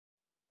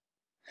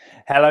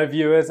Hello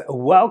viewers,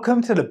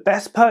 welcome to the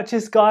best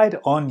purchase guide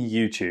on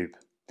YouTube.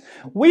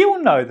 We all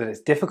know that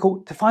it's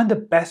difficult to find the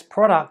best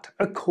product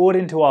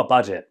according to our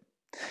budget.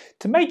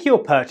 To make your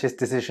purchase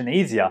decision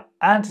easier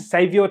and to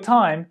save your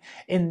time,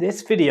 in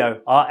this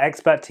video our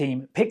expert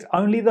team picked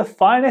only the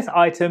finest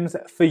items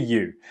for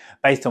you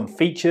based on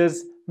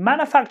features,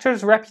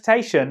 manufacturer's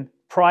reputation,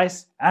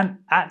 price and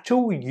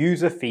actual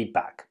user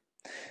feedback.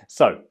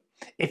 So,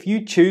 if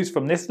you choose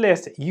from this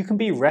list, you can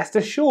be rest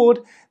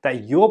assured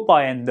that you're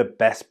buying the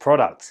best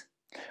product.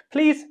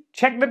 Please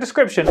check the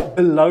description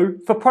below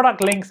for product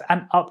links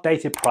and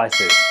updated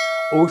prices.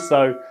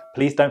 Also,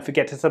 please don't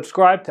forget to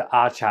subscribe to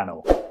our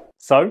channel.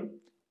 So,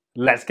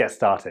 let's get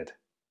started.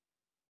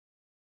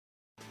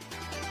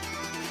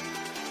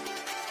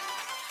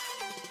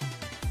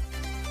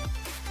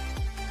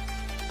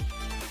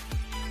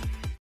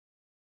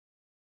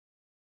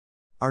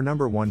 Our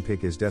number one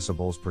pick is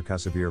Decibel's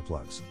percussive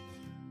earplugs.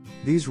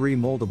 These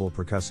remoldable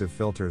percussive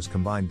filters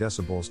combine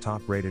Decibel's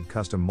top-rated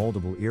custom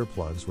moldable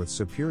earplugs with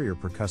superior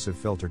percussive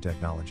filter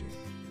technology.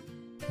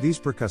 These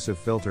percussive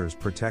filters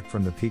protect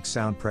from the peak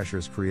sound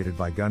pressures created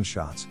by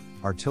gunshots,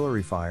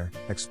 artillery fire,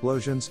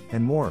 explosions,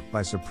 and more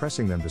by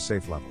suppressing them to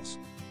safe levels.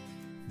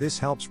 This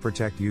helps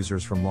protect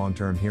users from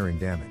long-term hearing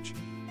damage.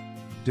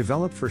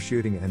 Developed for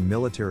shooting and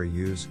military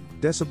use,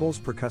 Decibel's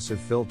percussive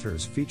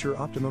filters feature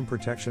optimum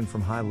protection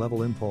from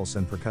high-level impulse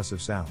and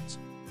percussive sounds.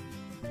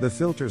 The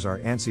filters are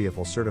ANSI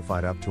IFL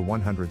certified up to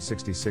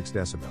 166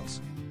 decibels.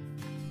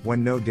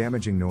 When no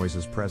damaging noise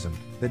is present,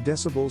 the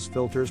Decibel's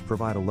filters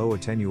provide a low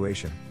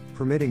attenuation,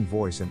 permitting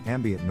voice and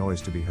ambient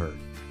noise to be heard.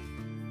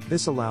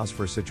 This allows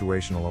for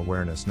situational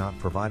awareness not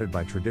provided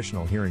by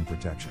traditional hearing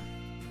protection.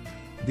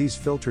 These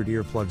filtered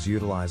earplugs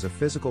utilize a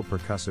physical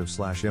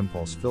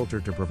percussive/impulse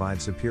filter to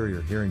provide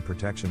superior hearing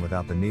protection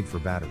without the need for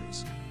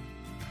batteries.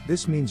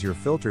 This means your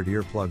filtered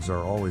earplugs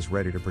are always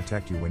ready to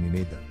protect you when you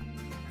need them.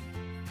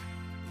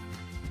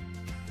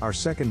 Our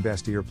second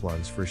best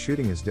earplugs for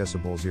shooting is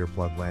Decibel's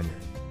earplug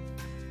lanyard.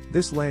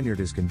 This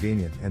lanyard is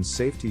convenient and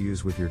safe to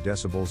use with your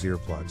Decibel's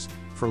earplugs,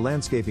 for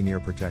landscaping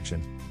ear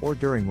protection, or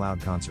during loud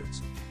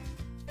concerts.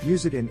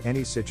 Use it in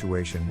any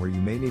situation where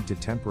you may need to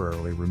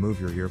temporarily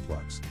remove your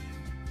earplugs.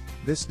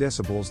 This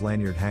Decibel's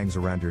lanyard hangs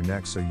around your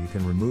neck so you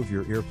can remove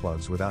your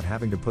earplugs without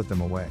having to put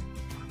them away.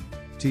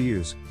 To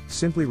use,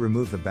 simply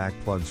remove the back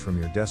plugs from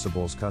your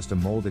Decibel's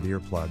custom molded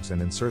earplugs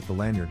and insert the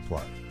lanyard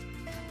plug.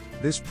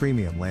 This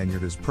premium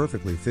lanyard is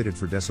perfectly fitted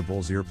for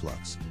Decibel's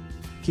earplugs.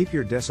 Keep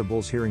your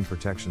Decibel's hearing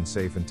protection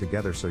safe and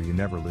together so you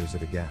never lose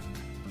it again.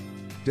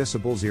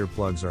 Decibel's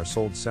earplugs are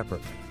sold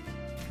separately.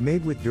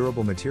 Made with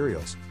durable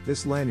materials,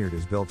 this lanyard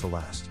is built to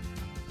last.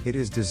 It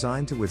is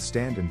designed to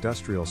withstand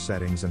industrial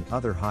settings and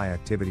other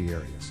high-activity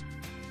areas.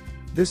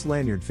 This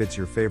lanyard fits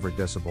your favorite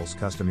Decibel's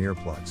custom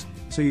earplugs,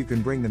 so you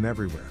can bring them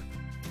everywhere.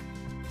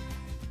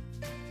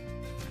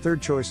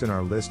 Third choice in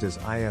our list is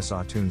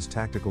Audtune's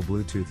Tactical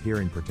Bluetooth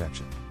Hearing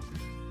Protection.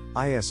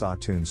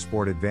 Audtune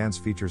Sport Advance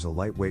features a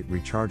lightweight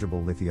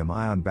rechargeable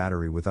lithium-ion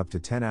battery with up to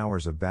 10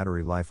 hours of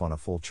battery life on a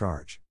full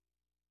charge.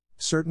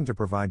 Certain to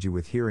provide you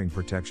with hearing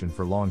protection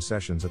for long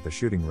sessions at the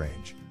shooting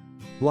range.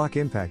 Block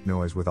impact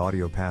noise with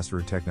audio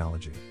pass-through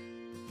technology.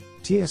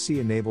 TSC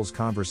enables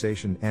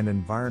conversation and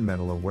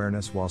environmental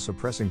awareness while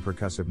suppressing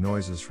percussive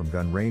noises from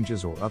gun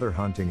ranges or other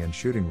hunting and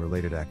shooting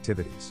related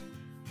activities.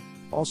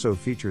 Also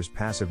features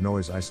passive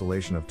noise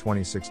isolation of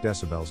 26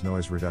 decibels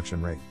noise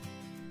reduction rate.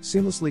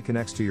 Seamlessly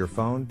connects to your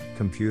phone,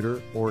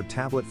 computer, or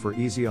tablet for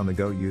easy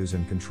on-the-go use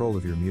and control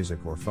of your music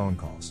or phone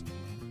calls.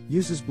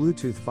 Uses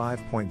Bluetooth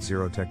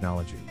 5.0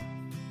 technology.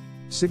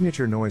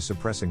 Signature noise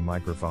suppressing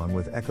microphone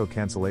with echo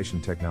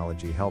cancellation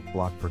technology help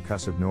block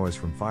percussive noise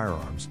from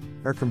firearms,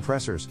 air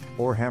compressors,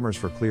 or hammers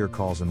for clear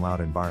calls in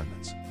loud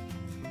environments.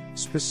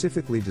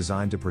 Specifically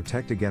designed to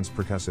protect against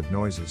percussive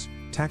noises,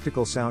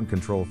 tactical sound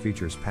control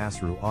features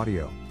pass-through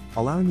audio,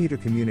 allowing you to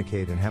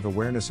communicate and have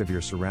awareness of your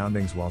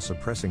surroundings while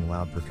suppressing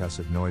loud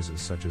percussive noises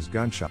such as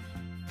gunshot.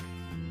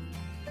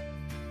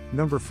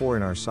 Number 4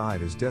 in our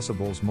side is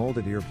Decibel's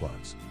molded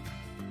earplugs.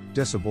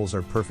 Decibel's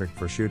are perfect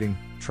for shooting,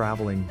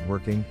 traveling,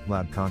 working,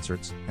 loud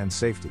concerts, and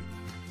safety.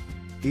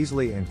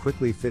 Easily and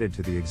quickly fitted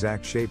to the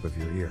exact shape of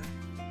your ear.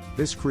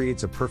 This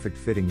creates a perfect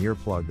fitting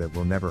earplug that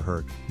will never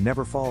hurt,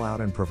 never fall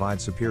out and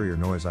provide superior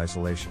noise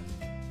isolation.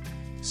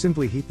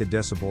 Simply heat the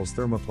Decibel's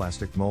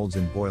thermoplastic molds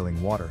in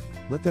boiling water,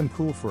 let them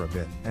cool for a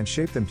bit, and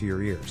shape them to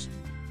your ears.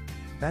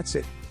 That's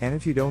it, and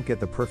if you don't get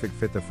the perfect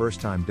fit the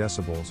first time,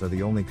 Decibel's are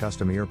the only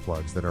custom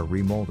earplugs that are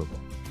remoldable.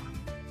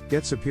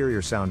 Get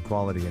superior sound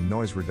quality and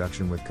noise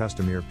reduction with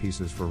custom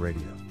earpieces for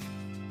radio.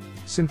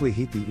 Simply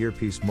heat the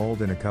earpiece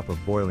mold in a cup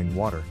of boiling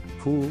water,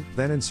 cool,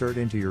 then insert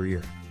into your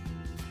ear.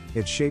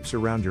 It shapes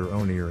around your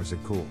own ear as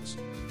it cools.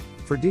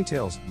 For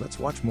details, let's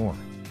watch more.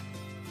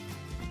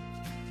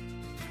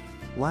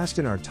 Last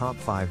in our top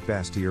 5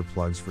 best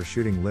earplugs for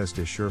shooting list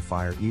is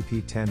Surefire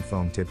EP10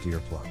 foam-tipped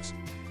earplugs.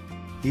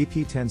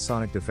 EP10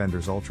 Sonic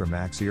Defenders Ultra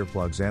Max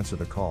earplugs answer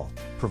the call,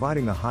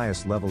 providing the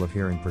highest level of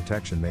hearing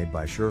protection made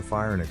by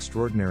Surefire, an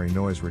extraordinary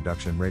noise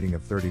reduction rating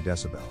of 30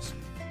 decibels.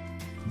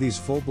 These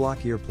full-block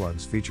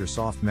earplugs feature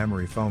soft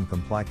memory foam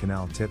comply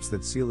canal tips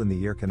that seal in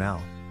the ear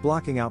canal,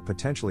 blocking out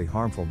potentially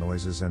harmful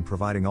noises and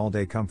providing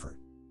all-day comfort.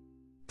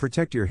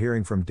 Protect your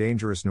hearing from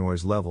dangerous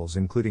noise levels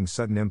including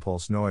sudden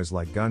impulse noise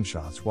like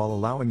gunshots while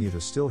allowing you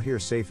to still hear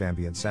safe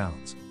ambient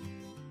sounds.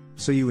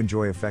 So you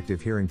enjoy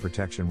effective hearing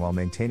protection while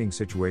maintaining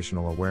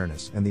situational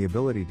awareness and the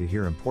ability to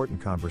hear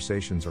important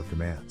conversations or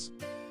commands.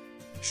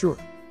 Sure.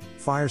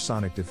 Fire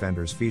Sonic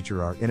Defenders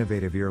feature our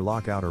innovative ear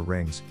lock outer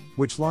rings,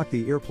 which lock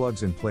the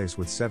earplugs in place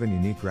with 7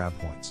 unique grab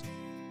points.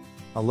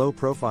 A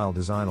low-profile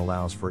design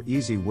allows for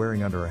easy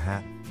wearing under a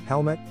hat,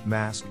 helmet,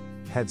 mask,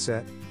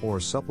 headset, or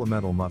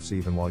supplemental muffs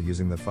even while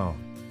using the phone.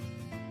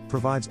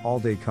 Provides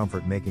all-day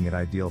comfort making it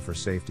ideal for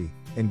safety,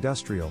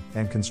 industrial,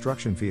 and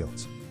construction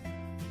fields.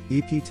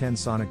 EP10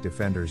 Sonic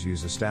Defenders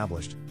use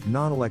established,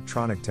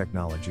 non-electronic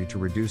technology to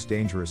reduce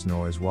dangerous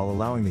noise while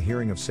allowing the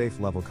hearing of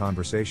safe-level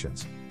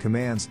conversations,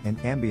 commands, and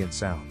ambient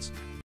sounds.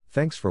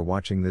 Thanks for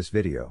watching this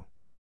video.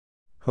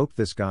 Hope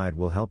this guide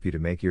will help you to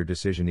make your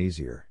decision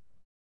easier.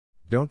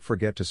 Don't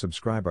forget to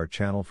subscribe our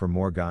channel for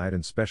more guide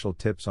and special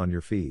tips on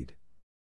your feed.